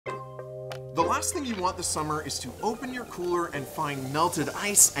The last thing you want this summer is to open your cooler and find melted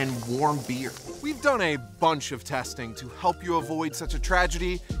ice and warm beer. We've done a bunch of testing to help you avoid such a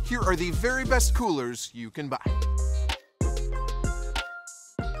tragedy. Here are the very best coolers you can buy.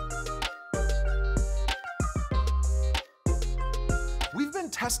 We've been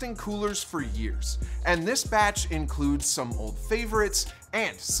testing coolers for years, and this batch includes some old favorites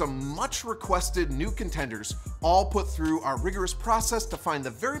and some much requested new contenders, all put through our rigorous process to find the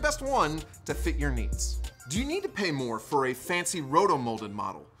very best one to fit your needs. Do you need to pay more for a fancy roto-molded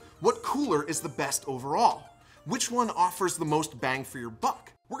model? What cooler is the best overall? Which one offers the most bang for your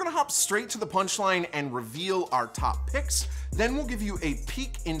buck? We're gonna hop straight to the punchline and reveal our top picks. Then we'll give you a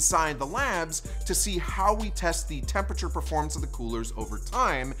peek inside the labs to see how we test the temperature performance of the coolers over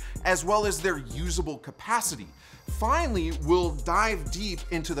time, as well as their usable capacity. Finally, we'll dive deep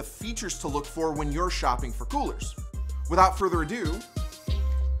into the features to look for when you're shopping for coolers. Without further ado,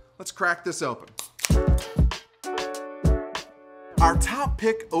 let's crack this open. Our top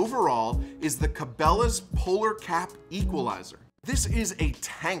pick overall is the Cabela's Polar Cap Equalizer. This is a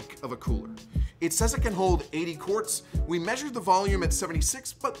tank of a cooler. It says it can hold 80 quarts. We measured the volume at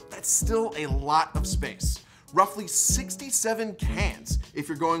 76, but that's still a lot of space. Roughly 67 cans if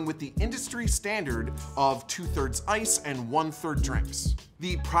you're going with the industry standard of 2/3 ice and 1/3 drinks.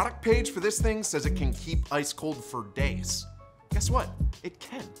 The product page for this thing says it can keep ice cold for days. Guess what? It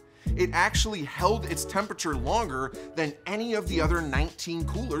can. It actually held its temperature longer than any of the other 19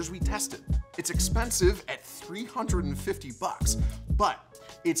 coolers we tested. It's expensive at $350, but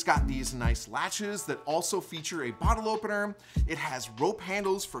it's got these nice latches that also feature a bottle opener. It has rope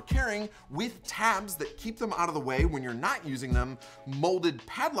handles for carrying with tabs that keep them out of the way when you're not using them, molded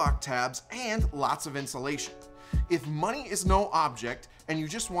padlock tabs, and lots of insulation. If money is no object and you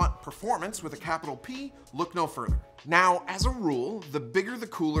just want performance with a capital P, look no further. Now, as a rule, the bigger the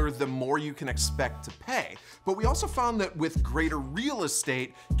cooler, the more you can expect to pay. But we also found that with greater real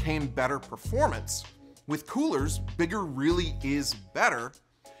estate came better performance. With coolers, bigger really is better.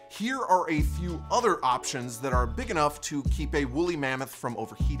 Here are a few other options that are big enough to keep a woolly mammoth from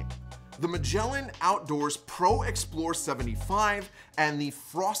overheating. The Magellan Outdoors Pro Explore 75 and the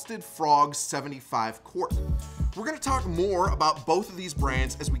Frosted Frog 75 quart. We're going to talk more about both of these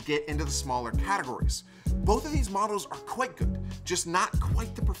brands as we get into the smaller categories. Both of these models are quite good, just not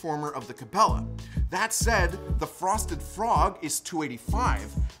quite the performer of the Cabela. That said, the Frosted Frog is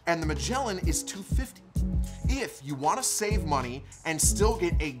 $285 and the Magellan is $250. If you want to save money and still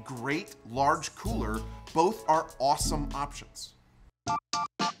get a great large cooler, both are awesome options.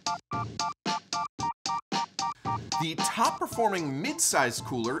 The top performing mid-size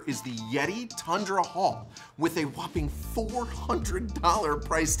cooler is the Yeti Tundra Hall with a whopping $400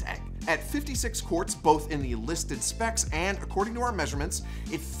 price tag. At 56 quarts, both in the listed specs and according to our measurements,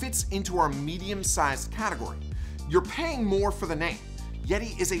 it fits into our medium-sized category. You're paying more for the name.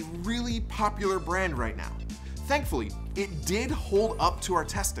 Yeti is a really popular brand right now. Thankfully, it did hold up to our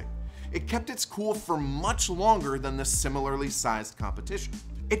testing. It kept its cool for much longer than the similarly sized competition.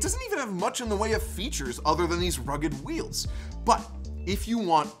 It doesn't even have much in the way of features other than these rugged wheels. But if you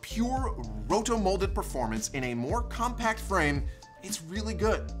want pure roto-molded performance in a more compact frame, it's really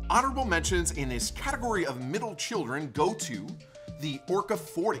good. Honorable mentions in this category of middle children go to the Orca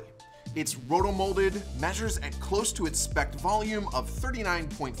 40. It's roto-molded, measures at close to its spec volume of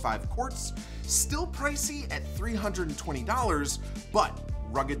 39.5 quarts, still pricey at $320, but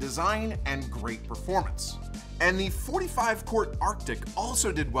rugged design and great performance. And the 45 quart Arctic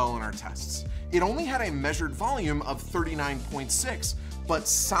also did well in our tests. It only had a measured volume of 39.6, but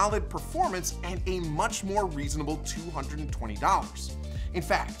solid performance and a much more reasonable $220. In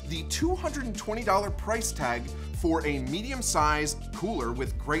fact, the $220 price tag for a medium-sized cooler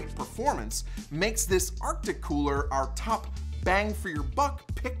with great performance makes this Arctic cooler our top bang for your buck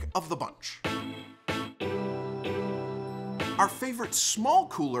pick of the bunch. Our favorite small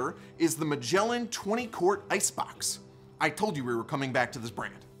cooler is the Magellan 20 quart Icebox. I told you we were coming back to this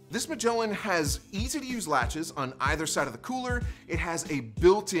brand. This Magellan has easy to use latches on either side of the cooler. It has a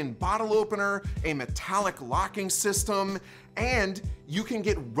built-in bottle opener, a metallic locking system, and you can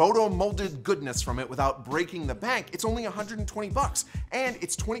get roto-molded goodness from it without breaking the bank. It's only $120, and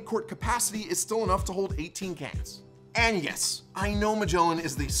its 20 quart capacity is still enough to hold 18 cans. And yes, I know Magellan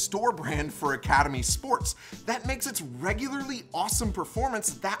is the store brand for Academy Sports. That makes its regularly awesome performance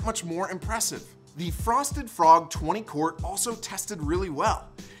that much more impressive. The Frosted Frog 20 quart also tested really well.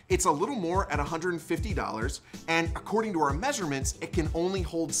 It's a little more at $150, and according to our measurements, it can only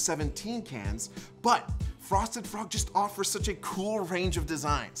hold 17 cans, but Frosted Frog just offers such a cool range of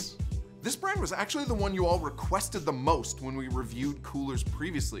designs. This brand was actually the one you all requested the most when we reviewed coolers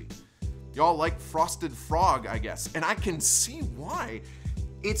previously. Y'all like Frosted Frog, I guess, and I can see why.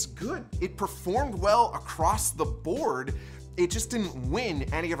 It's good. It performed well across the board. It just didn't win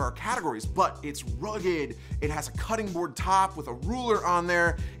any of our categories, but it's rugged. It has a cutting board top with a ruler on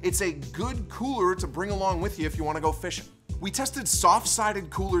there. It's a good cooler to bring along with you if you want to go fishing. We tested soft-sided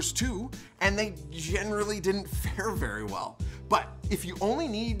coolers too, and they generally didn't fare very well. But if you only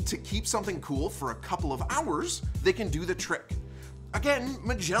need to keep something cool for a couple of hours, they can do the trick. Again,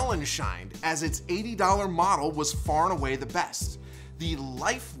 Magellan shined, as its $80 model was far and away the best. The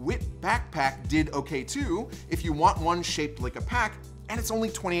Life Wit backpack did okay too, if you want one shaped like a pack, and it's only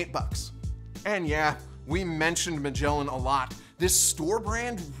 28 bucks. And yeah, we mentioned Magellan a lot. This store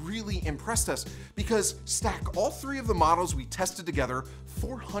brand really impressed us because stack all three of the models we tested together,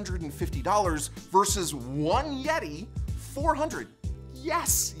 $450 versus one Yeti, $400.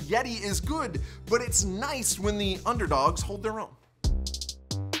 Yes, Yeti is good, but it's nice when the underdogs hold their own.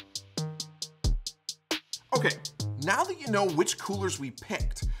 Okay, now that you know which coolers we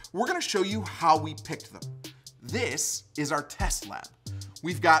picked, we're gonna show you how we picked them. This is our test lab.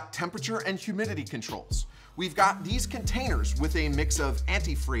 We've got temperature and humidity controls. We've got these containers with a mix of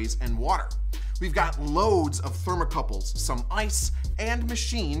antifreeze and water. We've got loads of thermocouples, some ice, and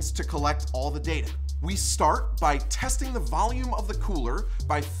machines to collect all the data. We start by testing the volume of the cooler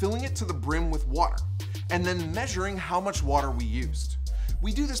by filling it to the brim with water, and then measuring how much water we used.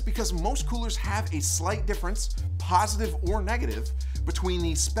 We do this because most coolers have a slight difference, positive or negative, between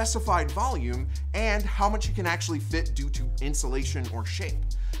the specified volume and how much you can actually fit due to insulation or shape.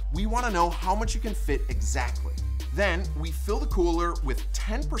 We want to know how much you can fit exactly. Then we fill the cooler with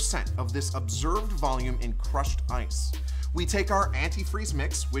 10% of this observed volume in crushed ice. We take our antifreeze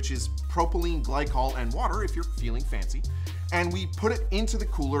mix, which is propylene glycol and water if you're feeling fancy, and we put it into the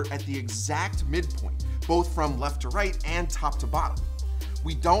cooler at the exact midpoint, both from left to right and top to bottom.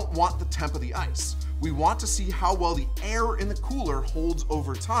 We don't want the temp of the ice. We want to see how well the air in the cooler holds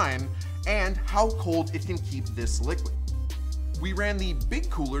over time and how cold it can keep this liquid. We ran the big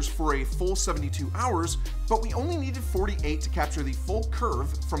coolers for a full 72 hours, but we only needed 48 to capture the full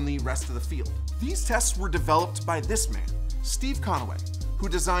curve from the rest of the field. These tests were developed by this man, Steve Conaway, who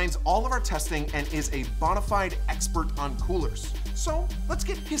designs all of our testing and is a bona fide expert on coolers. So let's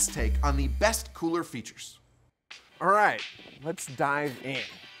get his take on the best cooler features. All right, let's dive in.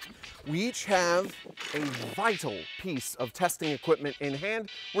 We each have a vital piece of testing equipment in hand.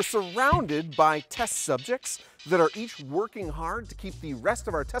 We're surrounded by test subjects that are each working hard to keep the rest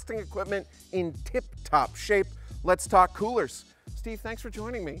of our testing equipment in tip-top shape. Let's talk coolers. Steve, thanks for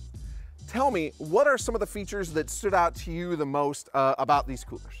joining me. Tell me, what are some of the features that stood out to you the most about these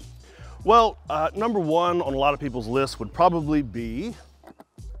coolers? Well, number one on a lot of people's list would probably be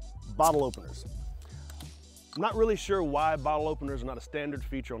bottle openers. I'm not really sure why bottle openers are not a standard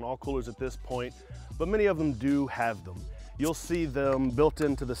feature on all coolers at this point, but many of them do have them. You'll see them built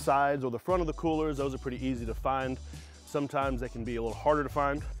into the sides or the front of the coolers. Those are pretty easy to find. Sometimes they can be a little harder to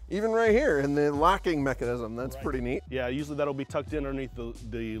find. Even right here in the locking mechanism, that's pretty neat. Yeah, usually that'll be tucked in underneath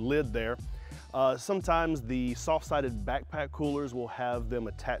the lid there. Sometimes the soft-sided backpack coolers will have them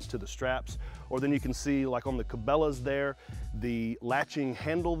attached to the straps, or then you can see like on the Cabelas there, the latching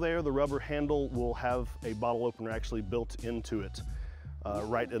handle there, the rubber handle will have a bottle opener actually built into it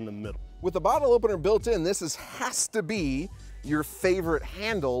right in the middle. With the bottle opener built in, this has to be your favorite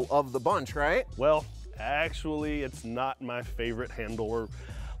handle of the bunch, right? Well, actually, it's not my favorite handle or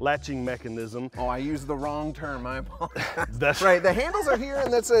latching mechanism. Oh, I used the wrong term, I apologize. That's right, the handles are here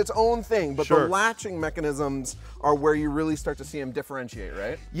and that's its own thing, but sure. The latching mechanisms are where you really start to see them differentiate,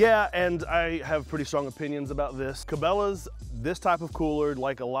 right? Yeah, and I have pretty strong opinions about this. Cabela's, this type of cooler,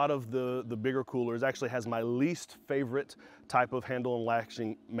 like a lot of the bigger coolers, actually has my least favorite type of handle and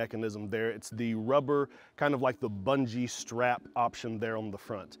latching mechanism there. It's the rubber, kind of like the bungee strap option there on the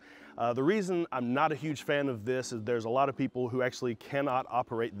front. The reason I'm not a huge fan of this is there's a lot of people who actually cannot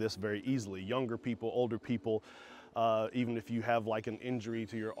operate this very easily. Younger people, older people, even if you have like an injury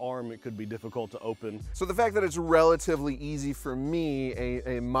to your arm, it could be difficult to open. So the fact that it's relatively easy for me,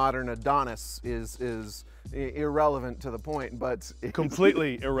 a modern Adonis, is irrelevant to the point, but...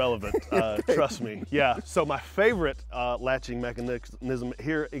 Completely irrelevant, trust me. Yeah, so my favorite latching mechanism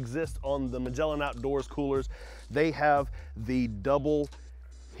here exists on the Magellan Outdoors coolers. They have the double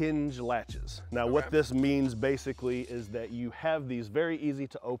hinge latches. Now what this means basically is that you have these very easy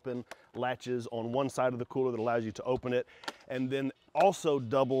to open latches on one side of the cooler that allows you to open it, and then also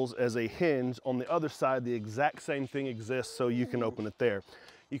doubles as a hinge on the other side. The exact same thing exists, so you can open it there.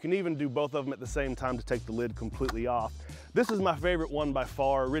 You can even do both of them at the same time to take the lid completely off. This is my favorite one by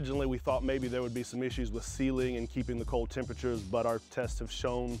far. Originally we thought maybe there would be some issues with sealing and keeping the cold temperatures, but our tests have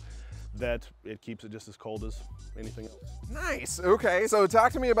shown that it keeps it just as cold as anything else. Nice, okay. So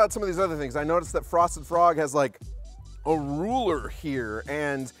talk to me about some of these other things. I noticed that Frosted Frog has like a ruler here,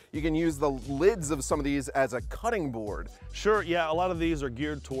 and you can use the lids of some of these as a cutting board. Sure, yeah, a lot of these are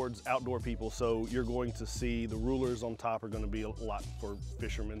geared towards outdoor people, so you're going to see the rulers on top are going to be a lot for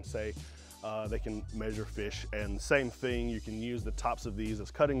fishermen, say. They can measure fish, and same thing, you can use the tops of these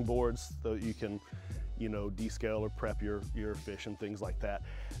as cutting boards so you can, you know, descale or prep your fish and things like that.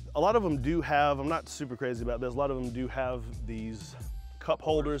 A lot of them do have, I'm not super crazy about this, a lot of them do have these cup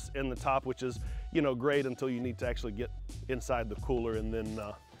holders in the top, which is, you know, great until you need to actually get inside the cooler, and then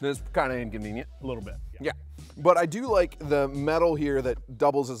It's kind of inconvenient. a little bit. Yeah, but I do like the metal here that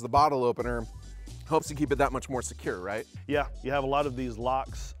doubles as the bottle opener. Helps you keep it that much more secure, right? Yeah, you have a lot of these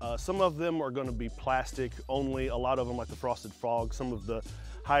locks. Some of them are going to be plastic only. A lot of them, like the Frosted Frog, some of the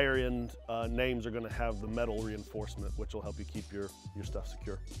higher end names are going to have the metal reinforcement, which will help you keep your stuff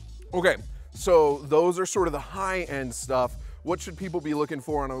secure. Okay, so those are sort of the high end stuff. What should people be looking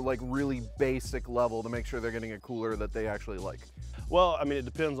for on a like really basic level to make sure they're getting a cooler that they actually like? Well, I mean, it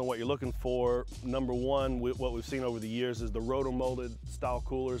depends on what you're looking for. Number one, what we've seen over the years is the roto-molded style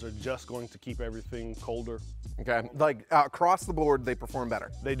coolers are just going to keep everything colder. Okay, like across the board, they perform better.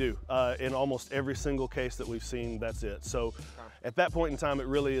 They do. In almost every single case that we've seen, that's it. So at that point in time, it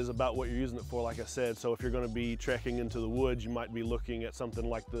really is about what you're using it for, like I said. So if you're going to be trekking into the woods, you might be looking at something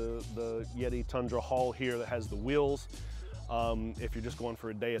like the Yeti Tundra Haul here that has the wheels. If you're just going for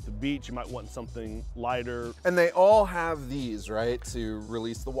a day at the beach, you might want something lighter. And they all have these, right, to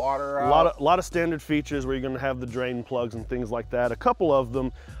release the water out? A lot of standard features where you're going to have the drain plugs and things like that. A couple of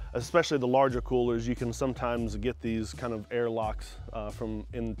them, especially the larger coolers, you can sometimes get these kind of air locks from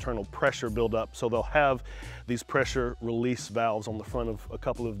internal pressure buildup. So they'll have these pressure release valves on the front of a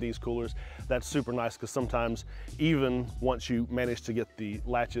couple of these coolers. That's super nice because sometimes even once you manage to get the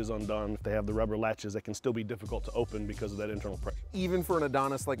latches undone, if they have the rubber latches, they can still be difficult to open because of that internal pressure. Even for an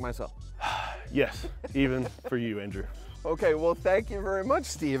Adonis like myself? Yes, even for you, Andrew. Okay, well, thank you very much,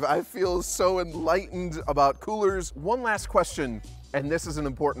 Steve. I feel so enlightened about coolers. One last question, and this is an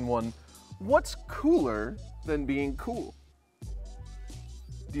important one. What's cooler than being cool?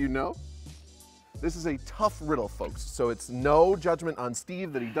 Do you know? This is a tough riddle, folks, so it's no judgment on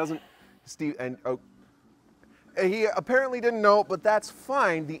Steve that he doesn't, he apparently didn't know, but that's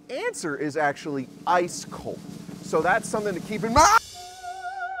fine. The answer is actually ice cold. So that's something to keep in mind.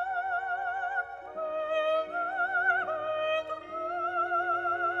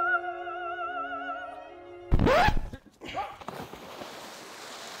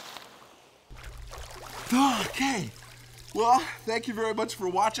 Okay, well, thank you very much for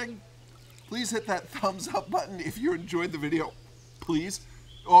watching. Please hit that thumbs up button if you enjoyed the video, please.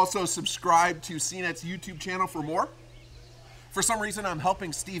 Also subscribe to CNET's YouTube channel for more. For some reason, I'm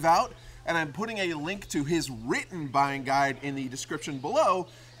helping Steve out, and I'm putting a link to his written buying guide in the description below,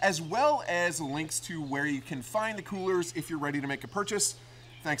 as well as links to where you can find the coolers if you're ready to make a purchase.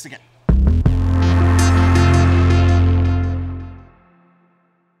 Thanks again.